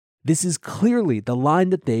This is clearly the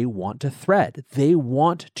line that they want to thread. They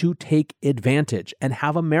want to take advantage and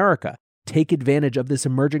have America take advantage of this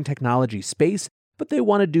emerging technology space, but they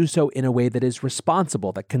want to do so in a way that is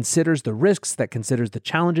responsible, that considers the risks, that considers the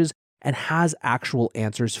challenges, and has actual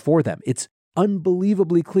answers for them. It's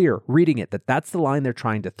unbelievably clear reading it that that's the line they're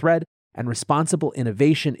trying to thread, and responsible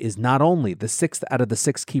innovation is not only the sixth out of the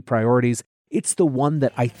 6 key priorities, it's the one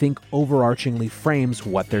that I think overarchingly frames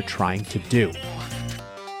what they're trying to do.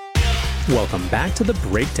 Welcome back to The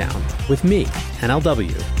Breakdown with me,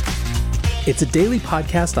 NLW. It's a daily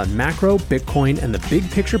podcast on macro, Bitcoin, and the big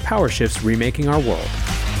picture power shifts remaking our world.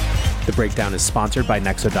 The Breakdown is sponsored by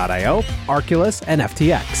Nexo.io, Arculus, and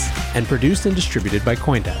FTX, and produced and distributed by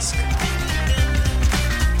CoinDesk.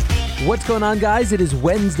 What's going on, guys? It is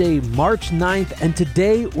Wednesday, March 9th, and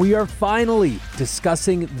today we are finally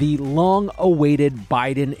discussing the long-awaited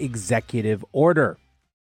Biden executive order.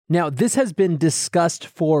 Now, this has been discussed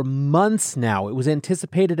for months now. It was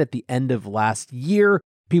anticipated at the end of last year.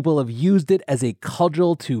 People have used it as a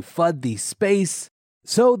cudgel to FUD the space.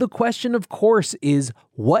 So the question, of course, is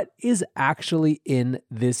what is actually in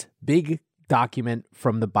this big document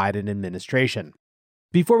from the Biden administration?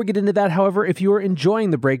 Before we get into that, however, if you are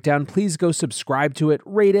enjoying The Breakdown, please go subscribe to it,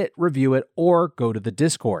 rate it, review it, or go to the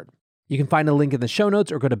Discord. You can find a link in the show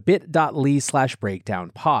notes or go to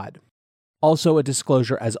bit.ly/breakdownpod. Also, a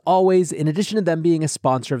disclosure as always, in addition to them being a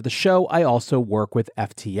sponsor of the show, I also work with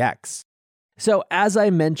FTX. So as I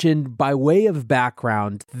mentioned, by way of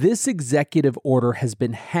background, this executive order has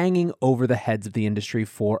been hanging over the heads of the industry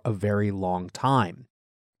for a very long time.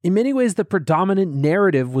 In many ways, the predominant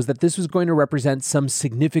narrative was that this was going to represent some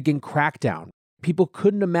significant crackdown. People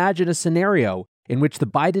couldn't imagine a scenario in which the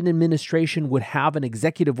Biden administration would have an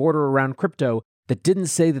executive order around crypto that didn't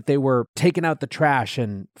say that they were taking out the trash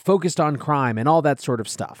and focused on crime and all that sort of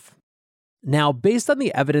stuff. Now, based on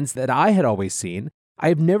the evidence that I had always seen, I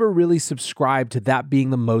have never really subscribed to that being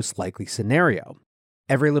the most likely scenario.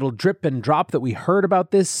 Every little drip and drop that we heard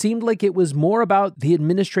about this seemed like it was more about the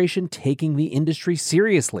administration taking the industry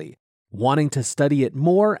seriously, wanting to study it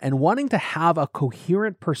more and wanting to have a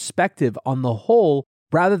coherent perspective on the whole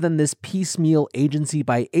rather than this piecemeal agency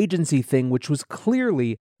by agency thing, which was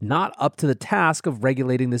clearly not up to the task of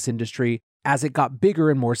regulating this industry as it got bigger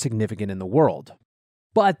and more significant in the world.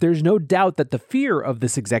 But there's no doubt that the fear of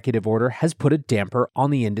this executive order has put a damper on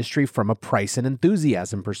the industry from a price and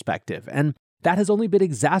enthusiasm perspective, and that has only been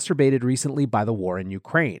exacerbated recently by the war in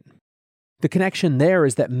Ukraine. The connection there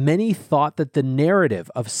is that many thought that the narrative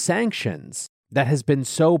of sanctions that has been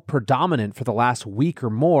so predominant for the last week or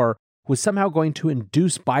more was somehow going to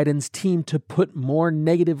induce Biden's team to put more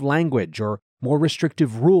negative language or more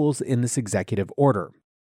restrictive rules in this executive order.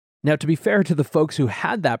 Now, to be fair to the folks who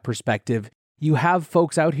had that perspective, you have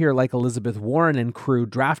folks out here like Elizabeth Warren and crew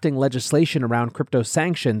drafting legislation around crypto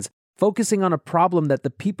sanctions, focusing on a problem that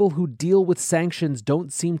the people who deal with sanctions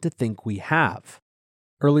don't seem to think we have.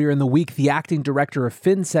 Earlier in the week, the acting director of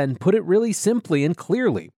FinCEN put it really simply and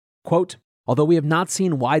clearly, quote, "Although we have not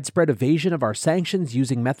seen widespread evasion of our sanctions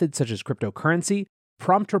using methods such as cryptocurrency,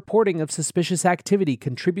 prompt reporting of suspicious activity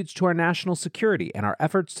contributes to our national security and our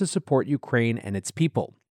efforts to support Ukraine and its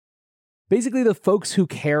people." Basically, the folks who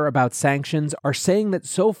care about sanctions are saying that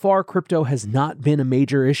so far crypto has not been a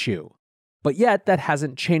major issue. But yet, that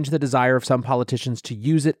hasn't changed the desire of some politicians to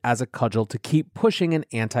use it as a cudgel to keep pushing an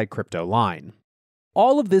anti-crypto line.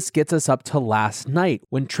 All of this gets us up to last night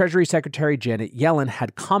when Treasury Secretary Janet Yellen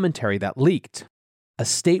had commentary that leaked. A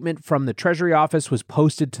statement from the Treasury office was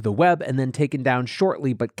posted to the web and then taken down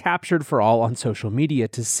shortly, but captured for all on social media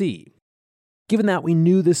to see. Given that we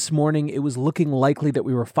knew this morning it was looking likely that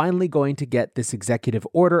we were finally going to get this executive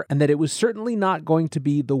order and that it was certainly not going to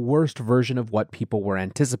be the worst version of what people were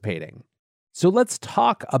anticipating. So let's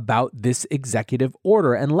talk about this executive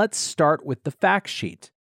order, and let's start with the fact sheet.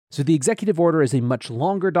 So the executive order is a much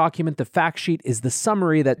longer document. The fact sheet is the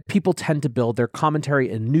summary that people tend to build their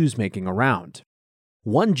commentary and newsmaking around.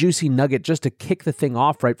 One juicy nugget just to kick the thing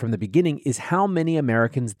off right from the beginning is how many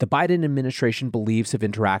Americans the Biden administration believes have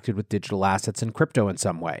interacted with digital assets and crypto in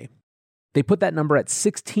some way. They put that number at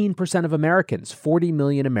 16% of Americans, 40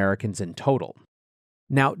 million Americans in total.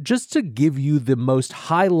 Now, just to give you the most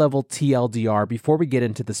high-level TLDR before we get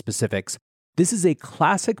into the specifics, this is a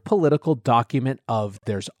classic political document of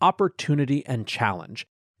there's opportunity and challenge.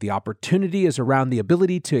 The opportunity is around the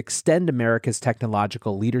ability to extend America's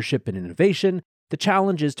technological leadership and innovation. The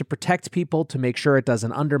challenge is to protect people to make sure it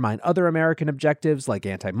doesn't undermine other American objectives like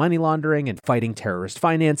anti-money laundering and fighting terrorist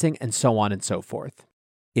financing and so on and so forth.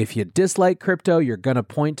 If you dislike crypto, you're going to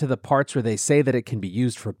point to the parts where they say that it can be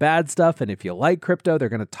used for bad stuff. And if you like crypto, they're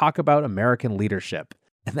going to talk about American leadership.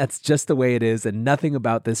 And that's just the way it is, and nothing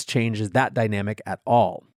about this changes that dynamic at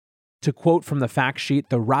all. To quote from the fact sheet,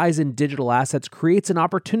 the rise in digital assets creates an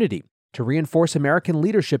opportunity to reinforce American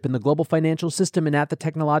leadership in the global financial system and at the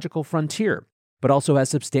technological frontier, but also has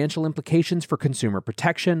substantial implications for consumer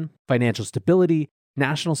protection, financial stability,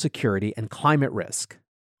 national security, and climate risk.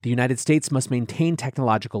 The United States must maintain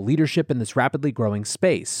technological leadership in this rapidly growing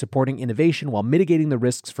space, supporting innovation while mitigating the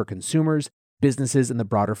risks for consumers, businesses, and the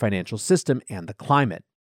broader financial system and the climate.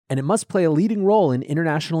 And it must play a leading role in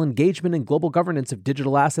international engagement and global governance of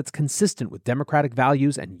digital assets consistent with democratic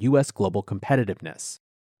values and U.S. global competitiveness.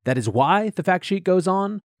 That is why, the fact sheet goes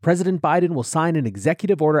on, President Biden will sign an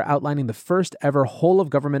executive order outlining the first ever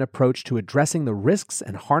whole-of-government approach to addressing the risks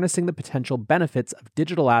and harnessing the potential benefits of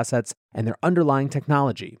digital assets and their underlying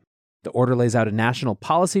technology. The order lays out a national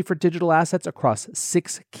policy for digital assets across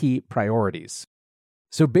 6 key priorities.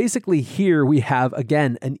 So basically here we have,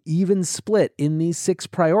 again, an even split in these 6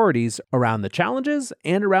 priorities around the challenges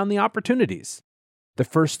and around the opportunities. The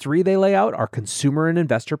first 3 they lay out are consumer and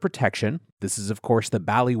investor protection. This is, of course, the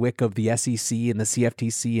ballywick of the SEC and the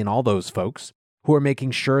CFTC and all those folks who are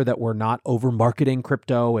making sure that we're not over-marketing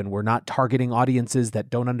crypto and we're not targeting audiences that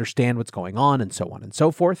don't understand what's going on and so on and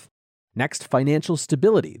so forth. Next, financial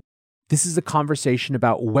stability. This is a conversation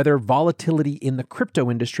about whether volatility in the crypto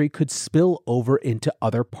industry could spill over into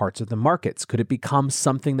other parts of the markets. Could it become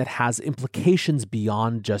something that has implications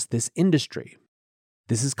beyond just this industry?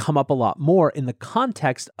 This has come up a lot more in the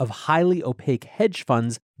context of highly opaque hedge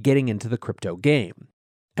funds getting into the crypto game.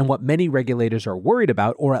 And what many regulators are worried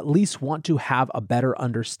about, or at least want to have a better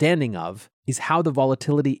understanding of, is how the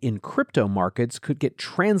volatility in crypto markets could get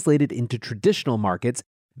translated into traditional markets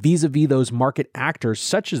vis-a-vis those market actors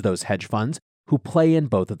such as those hedge funds who play in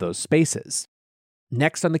both of those spaces.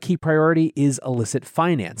 Next on the key priority is illicit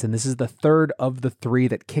finance, and this is the third of the 3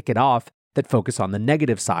 that kick it off that focus on the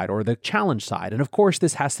negative side or the challenge side. And of course,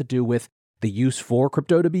 this has to do with the use for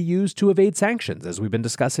crypto to be used to evade sanctions, as we've been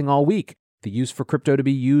discussing all week. The use for crypto to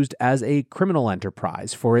be used as a criminal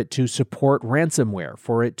enterprise, for it to support ransomware,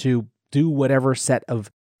 for it to do whatever set of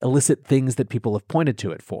illicit things that people have pointed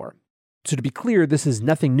to it for. So to be clear, this is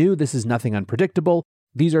nothing new, this is nothing unpredictable.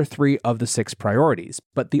 These are 3 of the 6 priorities,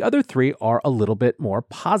 but the other 3 are a little bit more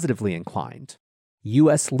positively inclined.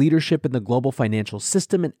 U.S. leadership in the global financial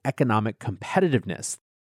system and economic competitiveness.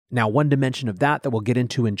 Now, one dimension of that we'll get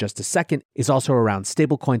into in just a second is also around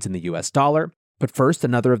stablecoins in the U.S. dollar. But first,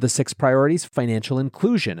 another of the 6 priorities, financial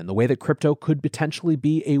inclusion, and the way that crypto could potentially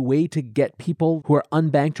be a way to get people who are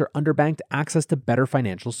unbanked or underbanked access to better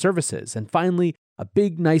financial services. And finally, a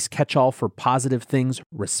big, nice catch-all for positive things,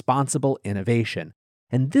 responsible innovation.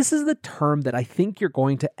 And this is the term that I think you're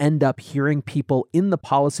going to end up hearing people in the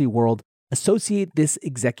policy world associate this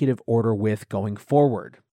executive order with going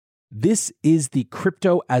forward. This is the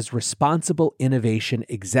Crypto as Responsible Innovation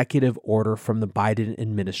executive order from the Biden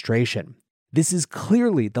administration. This is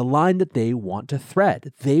clearly the line that they want to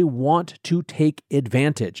thread. They want to take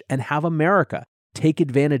advantage and have America take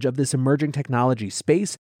advantage of this emerging technology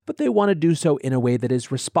space, but they want to do so in a way that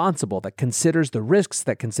is responsible, that considers the risks,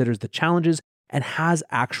 that considers the challenges, and has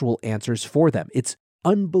actual answers for them. It's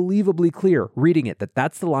unbelievably clear reading it that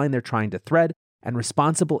that's the line they're trying to thread, and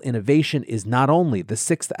responsible innovation is not only the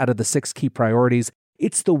 6th out of the 6 key priorities,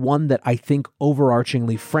 it's the one that I think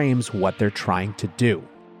overarchingly frames what they're trying to do.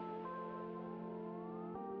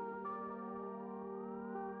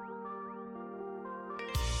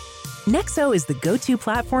 Nexo is the go-to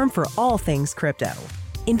platform for all things crypto.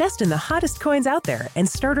 Invest in the hottest coins out there and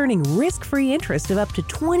start earning risk-free interest of up to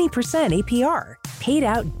 20% APR, paid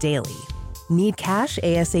out daily. Need cash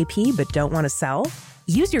ASAP but don't want to sell?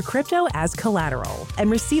 Use your crypto as collateral and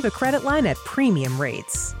receive a credit line at premium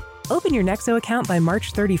rates. Open your Nexo account by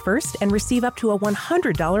March 31st and receive up to a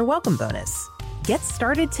 $100 welcome bonus. Get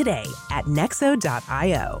started today at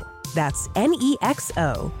nexo.io. That's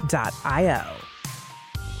nexo.io.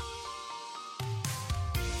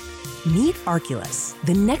 Meet Arculus,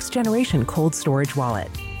 the next generation cold storage wallet.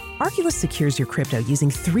 Arculus secures your crypto using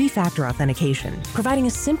 3-factor authentication, providing a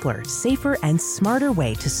simpler, safer, and smarter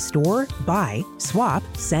way to store, buy, swap,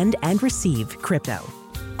 send, and receive crypto.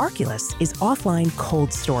 Arculus is offline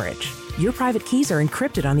cold storage. Your private keys are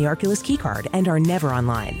encrypted on the Arculus keycard and are never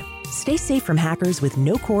online. Stay safe from hackers with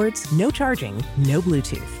no cords, no charging, no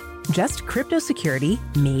Bluetooth. Just crypto security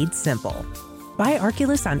made simple. Buy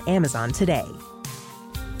Arculus on Amazon today.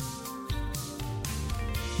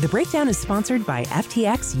 The breakdown is sponsored by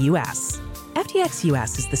FTX US. FTX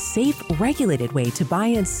US is the safe, regulated way to buy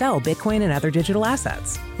and sell Bitcoin and other digital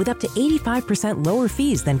assets, with up to 85% lower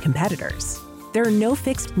fees than competitors. There are no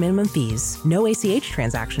fixed minimum fees, no ACH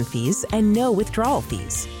transaction fees, and no withdrawal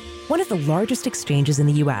fees. One of the largest exchanges in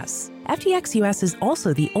the U.S., FTX US is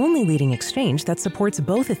also the only leading exchange that supports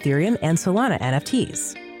both Ethereum and Solana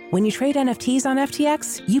NFTs. When you trade NFTs on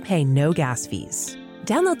FTX, you pay no gas fees.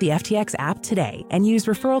 Download the FTX app today and use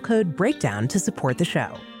referral code BREAKDOWN to support the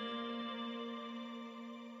show.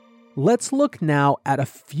 Let's look now at a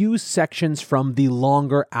few sections from the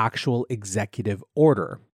longer actual executive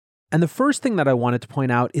order. And the first thing that I wanted to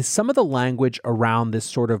point out is some of the language around this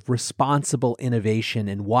sort of responsible innovation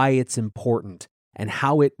and why it's important and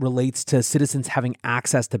how it relates to citizens having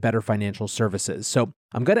access to better financial services. So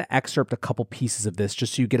I'm going to excerpt a couple pieces of this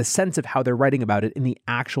just so you get a sense of how they're writing about it in the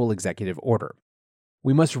actual executive order.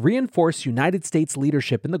 We must reinforce United States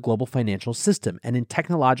leadership in the global financial system and in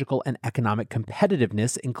technological and economic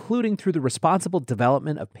competitiveness, including through the responsible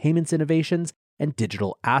development of payments innovations and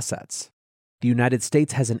digital assets. The United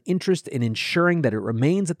States has an interest in ensuring that it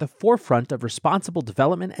remains at the forefront of responsible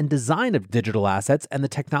development and design of digital assets and the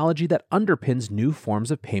technology that underpins new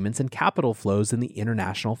forms of payments and capital flows in the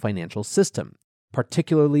international financial system,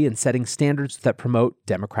 particularly in setting standards that promote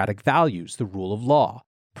democratic values, the rule of law,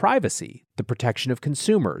 privacy, the protection of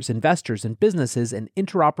consumers, investors, and businesses, and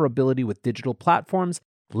interoperability with digital platforms,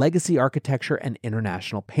 legacy architecture, and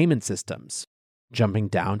international payment systems. Jumping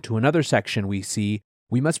down to another section, we see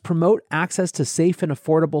we must promote access to safe and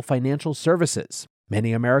affordable financial services.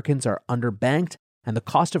 Many Americans are underbanked, and the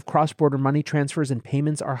cost of cross-border money transfers and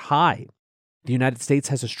payments are high. The United States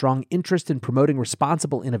has a strong interest in promoting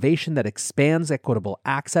responsible innovation that expands equitable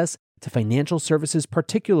access to financial services,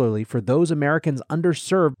 particularly for those Americans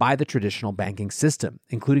underserved by the traditional banking system,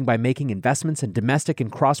 including by making investments in domestic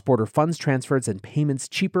and cross-border funds transfers and payments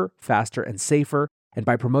cheaper, faster, and safer, and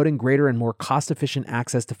by promoting greater and more cost-efficient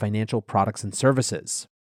access to financial products and services.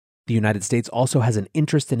 The United States also has an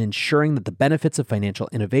interest in ensuring that the benefits of financial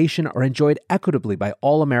innovation are enjoyed equitably by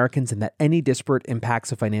all Americans and that any disparate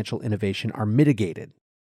impacts of financial innovation are mitigated.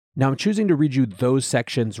 Now, I'm choosing to read you those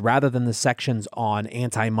sections rather than the sections on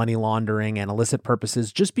anti-money laundering and illicit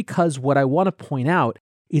purposes, just because what I want to point out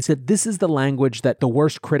is that this is the language that the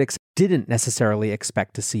worst critics didn't necessarily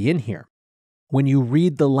expect to see in here. When you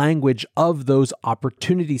read the language of those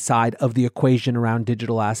opportunity side of the equation around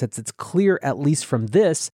digital assets, it's clear, at least from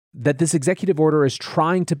this, that this executive order is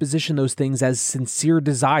trying to position those things as sincere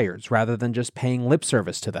desires rather than just paying lip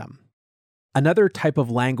service to them. Another type of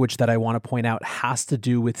language that I want to point out has to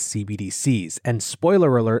do with CBDCs. And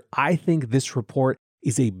spoiler alert, I think this report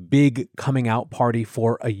is a big coming out party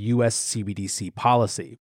for a US CBDC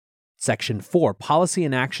policy. Section 4, Policy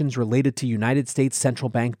and Actions Related to United States Central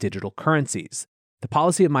Bank Digital Currencies. The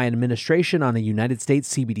policy of my administration on a United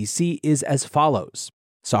States CBDC is as follows.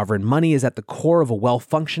 Sovereign money is at the core of a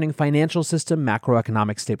well-functioning financial system,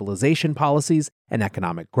 macroeconomic stabilization policies, and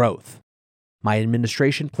economic growth. My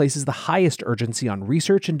administration places the highest urgency on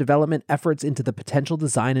research and development efforts into the potential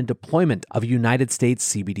design and deployment of a United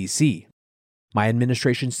States CBDC. My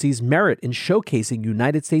administration sees merit in showcasing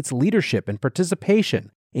United States leadership and participation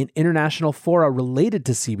in international fora related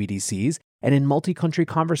to CBDCs and in multi-country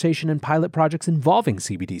conversation and pilot projects involving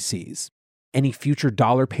CBDCs. Any future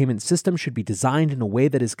dollar payment system should be designed in a way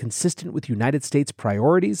that is consistent with United States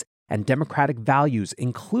priorities and democratic values,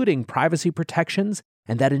 including privacy protections,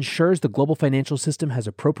 and that ensures the global financial system has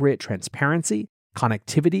appropriate transparency,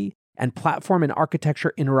 connectivity, and platform and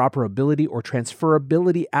architecture interoperability or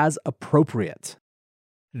transferability as appropriate.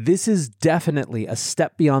 This is definitely a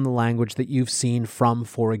step beyond the language that you've seen from,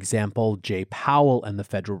 for example, Jay Powell and the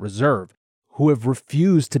Federal Reserve, who have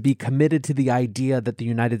refused to be committed to the idea that the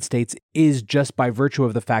United States is, just by virtue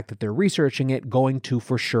of the fact that they're researching it, going to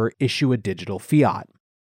for sure issue a digital fiat.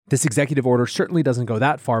 This executive order certainly doesn't go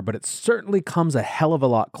that far, but it certainly comes a hell of a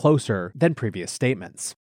lot closer than previous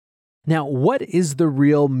statements. Now, what is the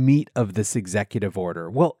real meat of this executive order?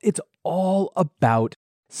 Well, it's all about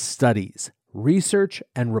studies, research,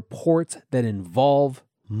 and reports that involve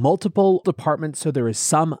multiple departments so there is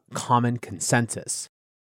some common consensus.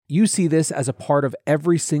 You see this as a part of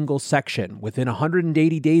every single section. Within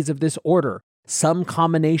 180 days of this order, some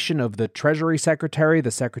combination of the Treasury Secretary,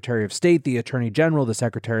 the Secretary of State, the Attorney General, the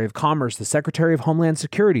Secretary of Commerce, the Secretary of Homeland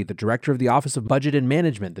Security, the Director of the Office of Budget and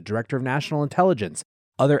Management, the Director of National Intelligence,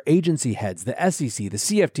 other agency heads, the SEC, the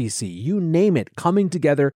CFTC, you name it, coming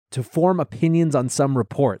together to form opinions on some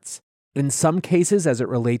reports. In some cases, as it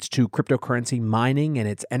relates to cryptocurrency mining and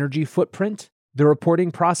its energy footprint, the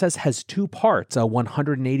reporting process has two parts, a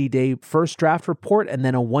 180-day first draft report and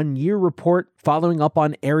then a one-year report following up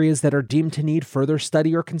on areas that are deemed to need further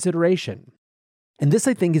study or consideration. And this,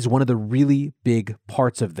 I think, is one of the really big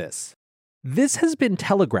parts of this. This has been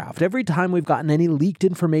telegraphed. Every time we've gotten any leaked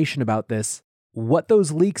information about this, what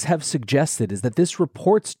those leaks have suggested is that this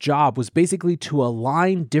report's job was basically to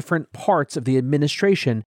align different parts of the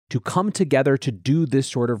administration to come together to do this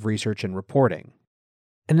sort of research and reporting.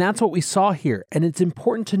 And that's what we saw here. And it's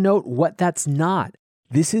important to note what that's not.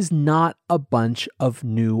 This is not a bunch of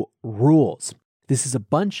new rules. This is a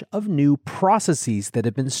bunch of new processes that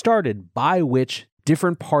have been started by which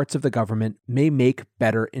different parts of the government may make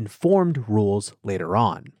better informed rules later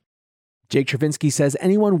on. Jake Chervinsky says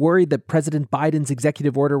anyone worried that President Biden's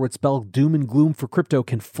executive order would spell doom and gloom for crypto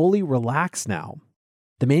can fully relax now.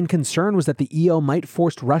 The main concern was that the EO might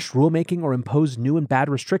force rush rulemaking or impose new and bad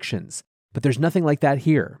restrictions, but there's nothing like that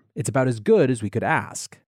here. It's about as good as we could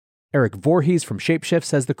ask. Eric Voorhees from Shapeshift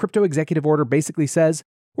says the crypto executive order basically says,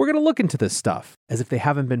 we're going to look into this stuff, as if they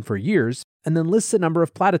haven't been for years, and then lists a number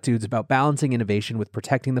of platitudes about balancing innovation with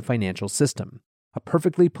protecting the financial system. A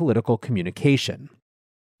perfectly political communication.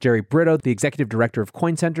 Jerry Brito, the executive director of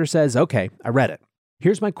Coin Center, says, okay, I read it.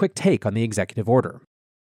 Here's my quick take on the executive order.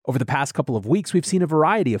 Over the past couple of weeks, we've seen a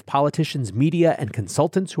variety of politicians, media, and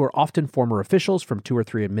consultants who are often former officials from 2 or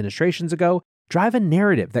 3 administrations ago drive a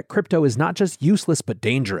narrative that crypto is not just useless but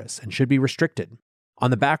dangerous and should be restricted. On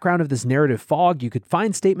the background of this narrative fog, you could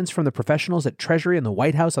find statements from the professionals at Treasury and the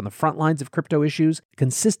White House on the front lines of crypto issues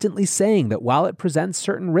consistently saying that while it presents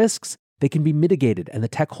certain risks, they can be mitigated and the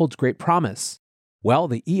tech holds great promise. Well,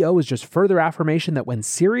 the EO is just further affirmation that when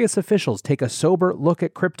serious officials take a sober look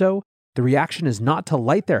at crypto, the reaction is not to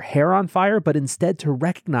light their hair on fire, but instead to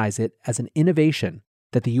recognize it as an innovation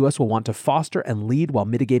that the US will want to foster and lead while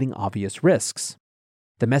mitigating obvious risks.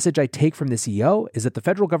 The message I take from this EO is that the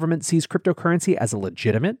federal government sees cryptocurrency as a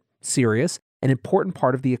legitimate, serious, and important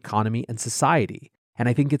part of the economy and society, and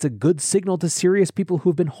I think it's a good signal to serious people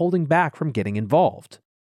who've been holding back from getting involved.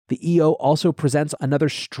 The EO also presents another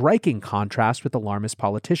striking contrast with alarmist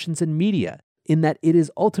politicians and media, in that it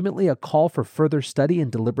is ultimately a call for further study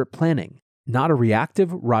and deliberate planning, not a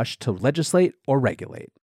reactive rush to legislate or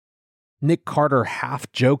regulate. Nick Carter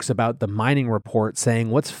half jokes about the mining report,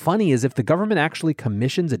 saying, what's funny is if the government actually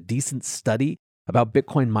commissions a decent study about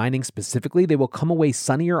Bitcoin mining specifically, they will come away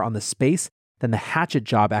sunnier on the space than the hatchet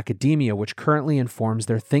job academia, which currently informs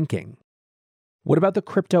their thinking. What about the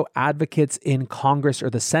crypto advocates in Congress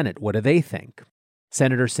or the Senate? What do they think?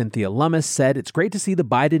 Senator Cynthia Lummis said, it's great to see the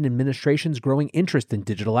Biden administration's growing interest in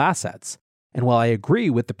digital assets. And while I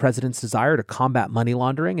agree with the president's desire to combat money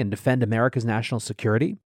laundering and defend America's national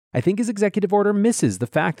security, I think his executive order misses the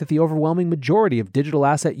fact that the overwhelming majority of digital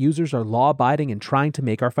asset users are law-abiding and trying to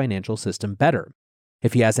make our financial system better.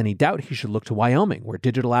 If he has any doubt, he should look to Wyoming, where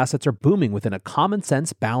digital assets are booming within a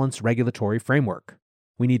common-sense, balanced regulatory framework.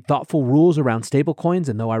 We need thoughtful rules around stablecoins,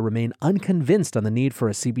 and though I remain unconvinced on the need for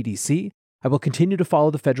a CBDC, I will continue to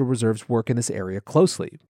follow the Federal Reserve's work in this area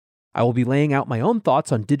closely. I will be laying out my own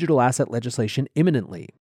thoughts on digital asset legislation imminently.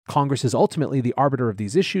 Congress is ultimately the arbiter of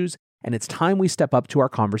these issues, and it's time we step up to our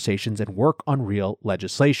conversations and work on real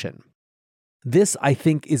legislation. This, I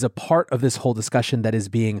think, is a part of this whole discussion that is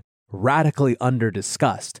being radically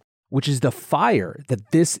under-discussed, which is the fire that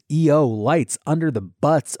this EO lights under the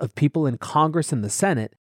butts of people in Congress and the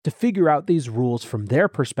Senate to figure out these rules from their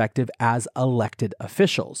perspective as elected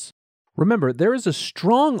officials. Remember, there is a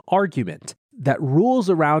strong argument that rules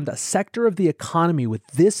around a sector of the economy with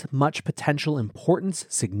this much potential importance,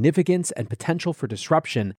 significance, and potential for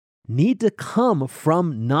disruption need to come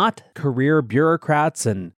from not career bureaucrats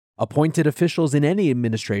and appointed officials in any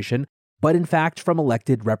administration, but in fact from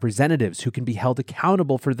elected representatives who can be held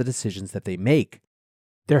accountable for the decisions that they make.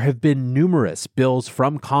 There have been numerous bills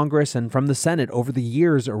from Congress and from the Senate over the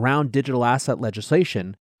years around digital asset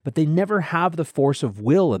legislation, but they never have the force of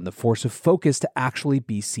will and the force of focus to actually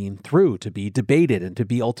be seen through, to be debated, and to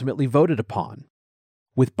be ultimately voted upon.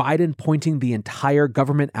 With Biden pointing the entire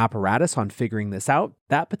government apparatus on figuring this out,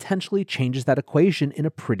 that potentially changes that equation in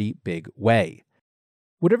a pretty big way.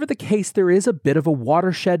 Whatever the case, there is a bit of a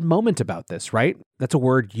watershed moment about this, right? That's a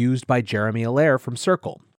word used by Jeremy Allaire from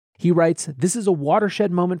Circle. He writes, this is a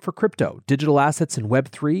watershed moment for crypto, digital assets, and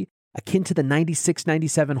Web3, akin to the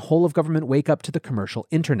 96-97 whole-of-government wake-up to the commercial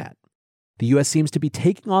internet. The U.S. seems to be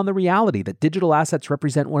taking on the reality that digital assets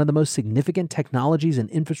represent one of the most significant technologies and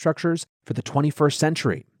infrastructures for the 21st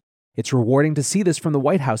century. It's rewarding to see this from the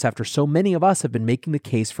White House after so many of us have been making the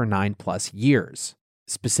case for 9+ years.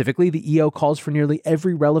 Specifically, the EO calls for nearly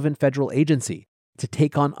every relevant federal agency to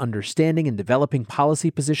take on understanding and developing policy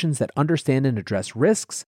positions that understand and address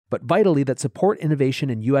risks, but vitally that support innovation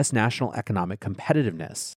and U.S. national economic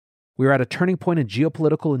competitiveness. We are at a turning point in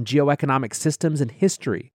geopolitical and geoeconomic systems and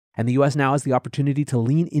history and the US now has the opportunity to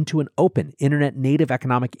lean into an open, internet-native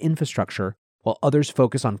economic infrastructure while others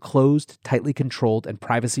focus on closed, tightly controlled, and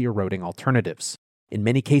privacy-eroding alternatives. In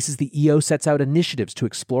many cases, the EO sets out initiatives to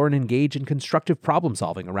explore and engage in constructive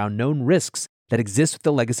problem-solving around known risks that exist with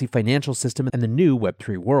the legacy financial system and the new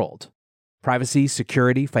Web3 world. Privacy,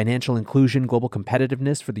 security, financial inclusion, global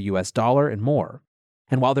competitiveness for the US dollar, and more.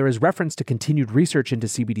 And while there is reference to continued research into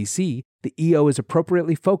CBDC, the EO is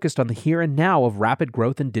appropriately focused on the here and now of rapid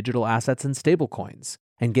growth in digital assets and stablecoins,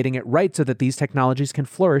 and getting it right so that these technologies can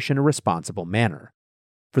flourish in a responsible manner.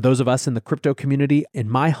 For those of us in the crypto community, in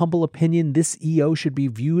my humble opinion, this EO should be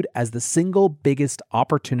viewed as the single biggest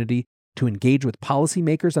opportunity to engage with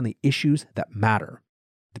policymakers on the issues that matter.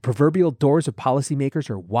 The proverbial doors of policymakers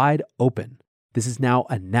are wide open. This is now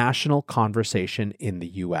a national conversation in the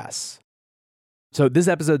US. So this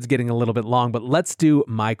episode's getting a little bit long, but let's do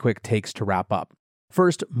my quick takes to wrap up.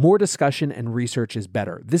 First, more discussion and research is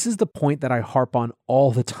better. This is the point that I harp on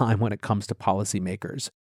all the time when it comes to policymakers.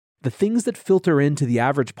 The things that filter into the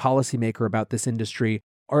average policymaker about this industry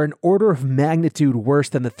are an order of magnitude worse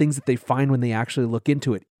than the things that they find when they actually look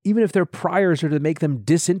into it, even if their priors are to make them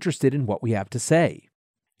disinterested in what we have to say.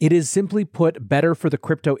 It is, simply put, better for the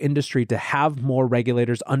crypto industry to have more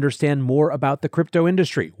regulators understand more about the crypto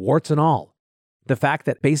industry, warts and all. The fact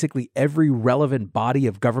that basically every relevant body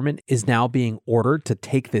of government is now being ordered to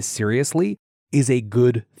take this seriously is a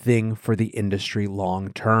good thing for the industry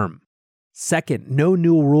long term. Second, no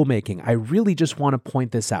new rulemaking. I really just want to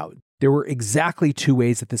point this out. There were exactly two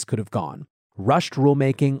ways that this could have gone: rushed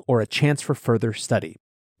rulemaking or a chance for further study.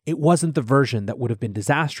 It wasn't the version that would have been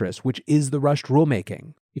disastrous, which is the rushed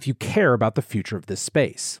rulemaking, if you care about the future of this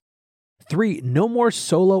space. 3, no more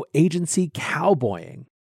solo agency cowboying.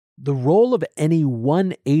 The role of any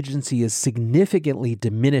one agency is significantly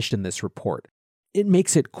diminished in this report. It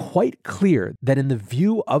makes it quite clear that in the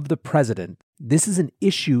view of the president, this is an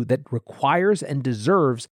issue that requires and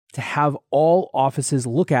deserves to have all offices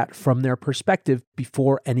look at from their perspective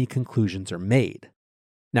before any conclusions are made.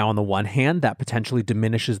 Now, on the one hand, that potentially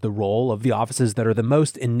diminishes the role of the offices that are the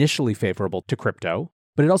most initially favorable to crypto,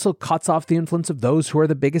 but it also cuts off the influence of those who are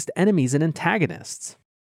the biggest enemies and antagonists.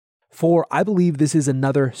 4, I believe this is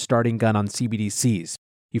another starting gun on CBDCs.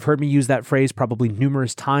 You've heard me use that phrase probably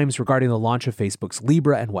numerous times regarding the launch of Facebook's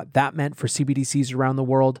Libra and what that meant for CBDCs around the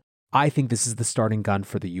world. I think this is the starting gun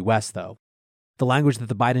for the US, though. The language that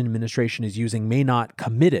the Biden administration is using may not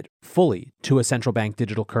commit it fully to a central bank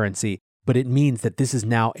digital currency, but it means that this is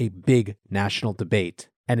now a big national debate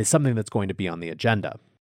and is something that's going to be on the agenda.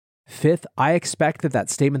 5th, I expect that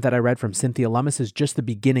statement that I read from Cynthia Lummis is just the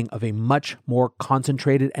beginning of a much more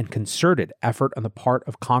concentrated and concerted effort on the part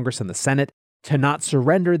of Congress and the Senate to not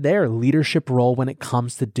surrender their leadership role when it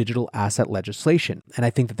comes to digital asset legislation. And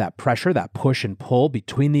I think that pressure, that push and pull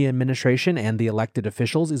between the administration and the elected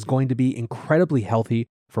officials is going to be incredibly healthy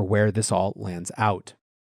for where this all lands out.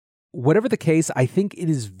 Whatever the case, I think it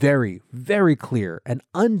is very, very clear and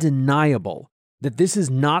undeniable that this is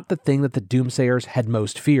not the thing that the doomsayers had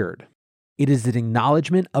most feared. It is an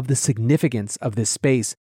acknowledgement of the significance of this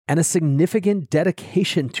space and a significant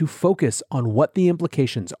dedication to focus on what the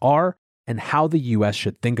implications are and how the US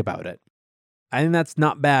should think about it. I think that's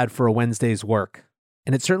not bad for a Wednesday's work,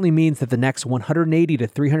 and it certainly means that the next 180 to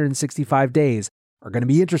 365 days are going to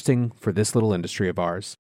be interesting for this little industry of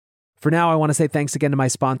ours. For now, I want to say thanks again to my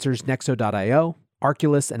sponsors Nexo.io,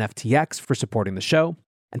 Arculus, and FTX for supporting the show,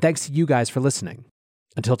 and thanks to you guys for listening.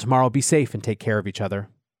 Until tomorrow, be safe and take care of each other.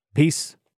 Peace.